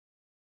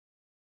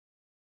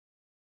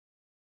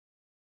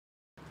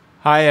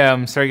Hi,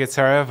 I'm Sergey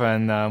Tsarev,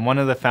 and I'm one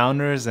of the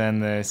founders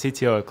and the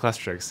CTO at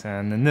Clustrix.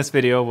 And in this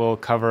video, we'll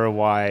cover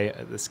why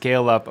the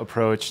scale-up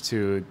approach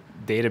to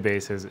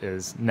databases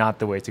is not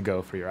the way to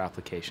go for your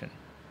application.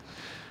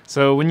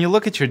 So when you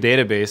look at your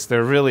database,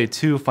 there are really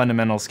two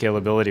fundamental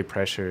scalability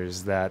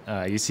pressures that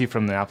you see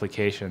from the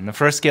application. The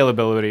first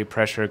scalability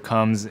pressure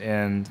comes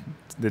in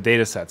the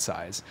dataset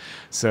size.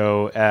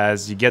 So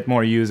as you get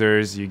more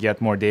users, you get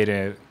more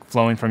data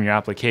flowing from your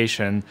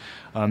application.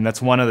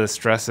 That's one of the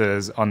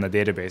stresses on the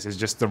database, is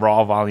just the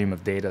raw volume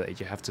of data that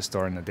you have to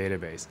store in the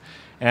database.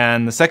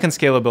 And the second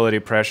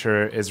scalability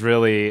pressure is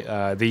really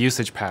the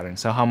usage pattern.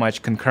 So how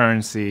much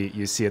concurrency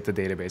you see at the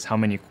database, how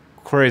many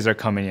queries are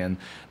coming in,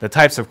 the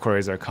types of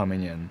queries are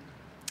coming in.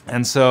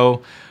 And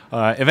so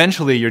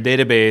eventually your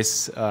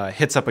database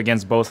hits up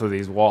against both of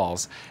these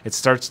walls. It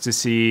starts to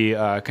see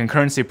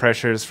concurrency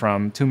pressures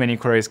from too many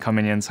queries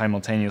coming in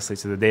simultaneously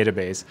to the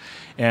database.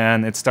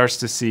 And it starts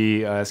to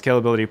see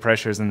scalability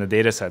pressures in the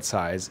dataset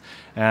size.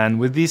 And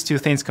with these two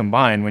things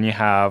combined, when you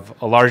have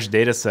a large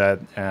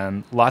dataset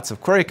and lots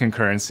of query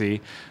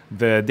concurrency,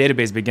 the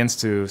database begins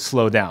to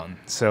slow down.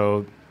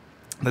 So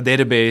the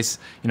database,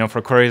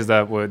 for queries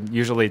that would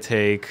usually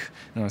take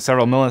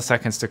several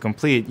milliseconds to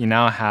complete, you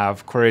now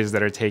have queries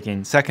that are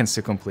taking seconds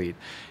to complete.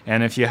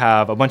 And if you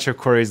have a bunch of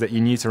queries that you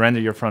need to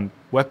render your front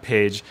web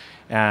page,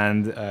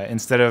 and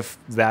instead of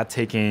that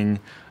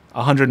taking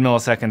 100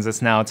 milliseconds,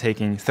 it's now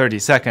taking 30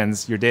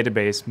 seconds, your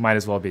database might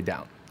as well be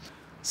down.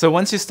 So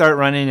once you start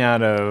running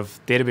out of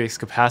database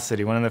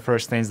capacity, one of the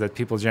first things that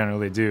people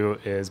generally do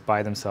is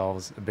buy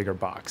themselves a bigger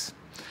box.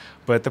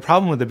 But the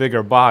problem with the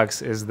bigger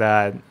box is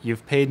that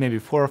you've paid maybe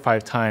 4 or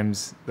 5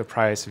 times the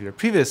price of your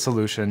previous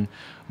solution,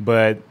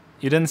 but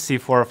you didn't see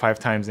 4 or 5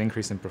 times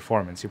increase in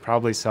performance. You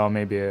probably saw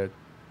maybe a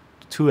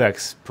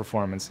 2x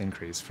performance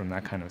increase from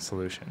that kind of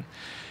solution.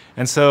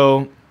 And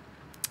so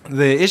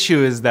the issue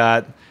is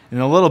that in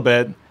a little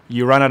bit,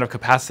 you run out of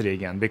capacity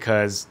again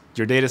because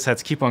your data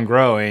sets keep on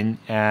growing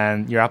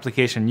and your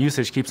application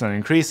usage keeps on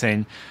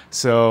increasing,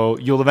 so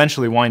you'll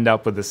eventually wind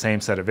up with the same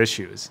set of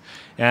issues.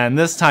 And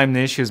this time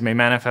the issues may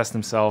manifest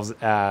themselves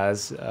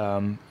as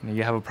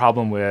you have a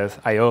problem with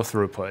I/O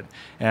throughput,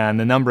 and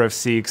the number of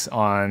seeks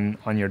on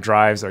your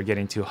drives are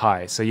getting too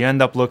high. So you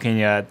end up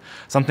looking at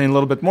something a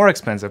little bit more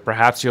expensive.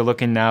 Perhaps you're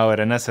looking now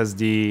at an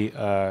SSD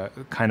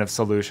kind of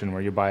solution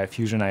where you buy a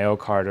Fusion I/O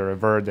card or a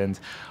Verdant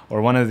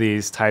or one of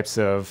these types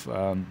of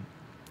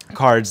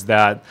cards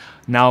that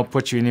now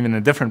put you in even a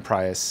different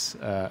price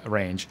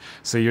range.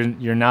 So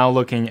you're now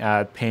looking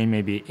at paying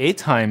maybe 8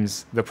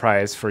 times the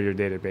price for your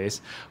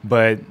database,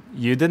 but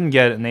you didn't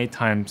get an 8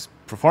 times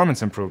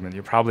performance improvement.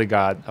 You probably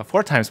got a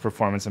 4 times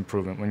performance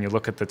improvement when you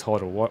look at the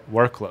total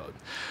workload.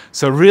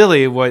 So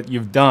really what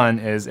you've done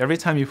is every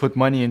time you put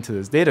money into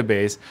this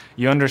database,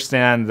 you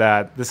understand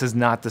that this is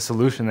not the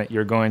solution that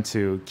you're going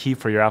to keep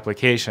for your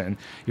application.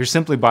 You're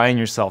simply buying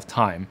yourself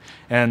time.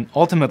 And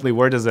ultimately,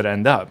 where does it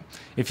end up?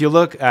 If you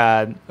look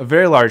at a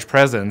very large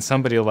presence,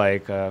 somebody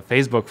like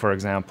Facebook, for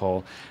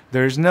example,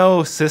 there's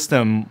no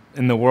system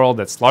in the world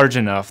that's large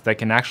enough that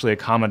can actually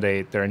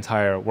accommodate their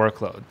entire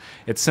workload.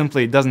 It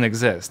simply doesn't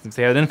exist. If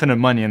they had infinite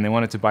money and they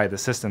wanted to buy the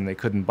system, they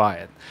couldn't buy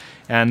it.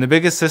 And the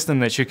biggest system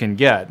that you can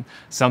get,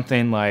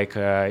 something like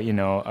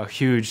a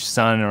huge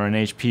Sun or an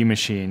HP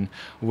machine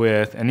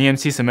with an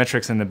EMC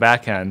Symmetrix in the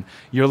back end,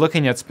 you're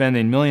looking at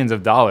spending millions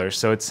of dollars.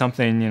 So it's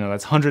something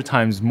that's 100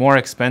 times more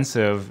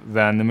expensive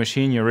than the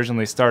machine you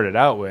originally started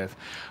out with.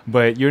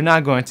 But you're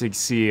not going to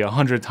see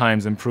 100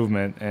 times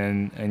improvement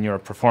in your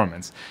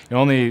performance. You're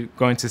only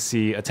going to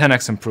see a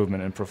 10x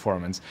improvement in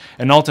performance.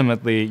 And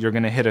ultimately, you're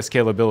going to hit a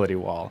scalability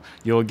wall.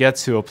 You'll get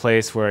to a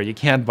place where you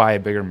can't buy a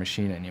bigger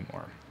machine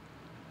anymore.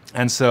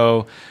 And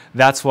so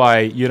that's why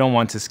you don't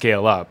want to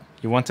scale up.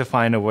 You want to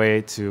find a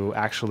way to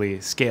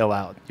actually scale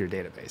out your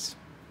database.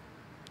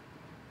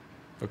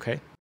 Okay?